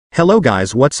Hello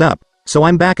guys, what's up? So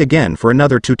I'm back again for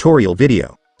another tutorial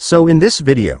video. So in this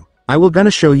video, I will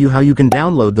gonna show you how you can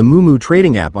download the Moomoo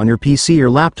trading app on your PC or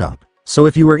laptop. So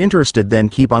if you are interested, then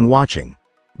keep on watching.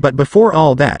 But before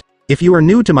all that, if you are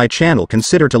new to my channel,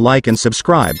 consider to like and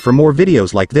subscribe for more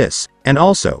videos like this, and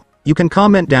also, you can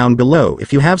comment down below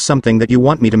if you have something that you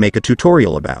want me to make a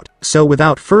tutorial about. So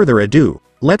without further ado,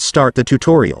 let's start the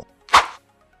tutorial.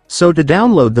 So to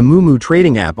download the Moomoo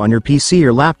trading app on your PC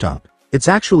or laptop, it's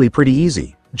actually pretty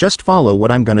easy. Just follow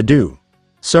what I'm gonna do.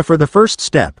 So for the first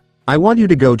step, I want you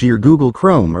to go to your Google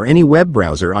Chrome or any web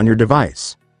browser on your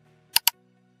device.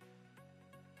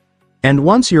 And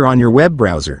once you're on your web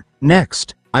browser,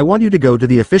 next, I want you to go to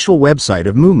the official website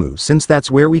of Moomoo, since that's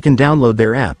where we can download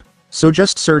their app. So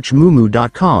just search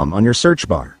moomoo.com on your search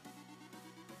bar.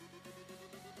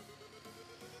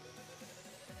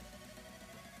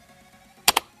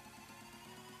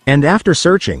 And after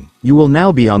searching, you will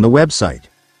now be on the website.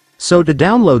 So to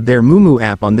download their Moomoo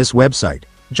app on this website,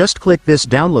 just click this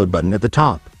download button at the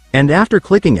top. And after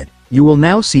clicking it, you will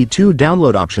now see two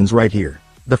download options right here.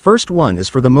 The first one is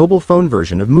for the mobile phone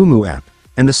version of Moomoo app,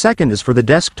 and the second is for the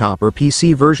desktop or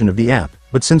PC version of the app.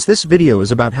 But since this video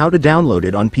is about how to download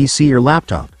it on PC or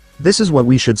laptop, this is what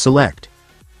we should select.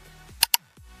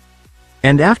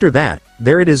 And after that,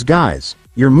 there it is guys,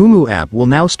 your Moomoo app will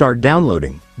now start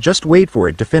downloading, just wait for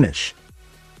it to finish.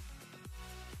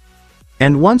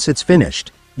 And once it's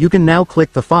finished, you can now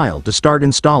click the file to start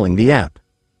installing the app.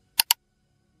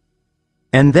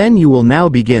 And then you will now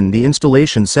begin the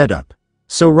installation setup.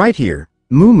 So right here,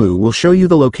 Moomoo will show you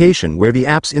the location where the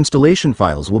app's installation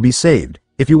files will be saved.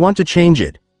 If you want to change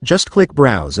it, just click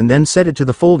browse and then set it to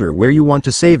the folder where you want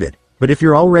to save it. But if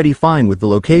you're already fine with the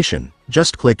location,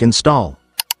 just click install.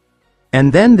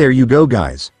 And then there you go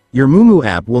guys, your Moomoo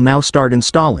app will now start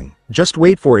installing. Just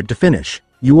wait for it to finish.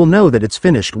 You will know that it's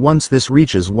finished once this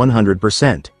reaches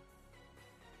 100%.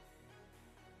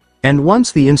 And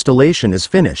once the installation is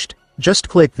finished, just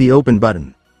click the open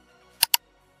button.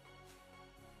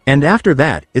 And after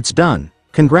that, it's done.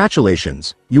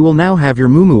 Congratulations, you will now have your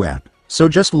Moomoo app. So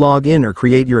just log in or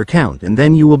create your account and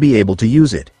then you will be able to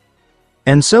use it.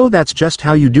 And so that's just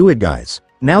how you do it guys.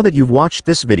 Now that you've watched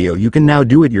this video, you can now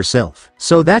do it yourself.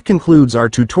 So that concludes our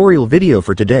tutorial video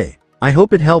for today. I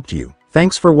hope it helped you.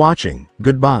 Thanks for watching.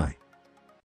 Goodbye.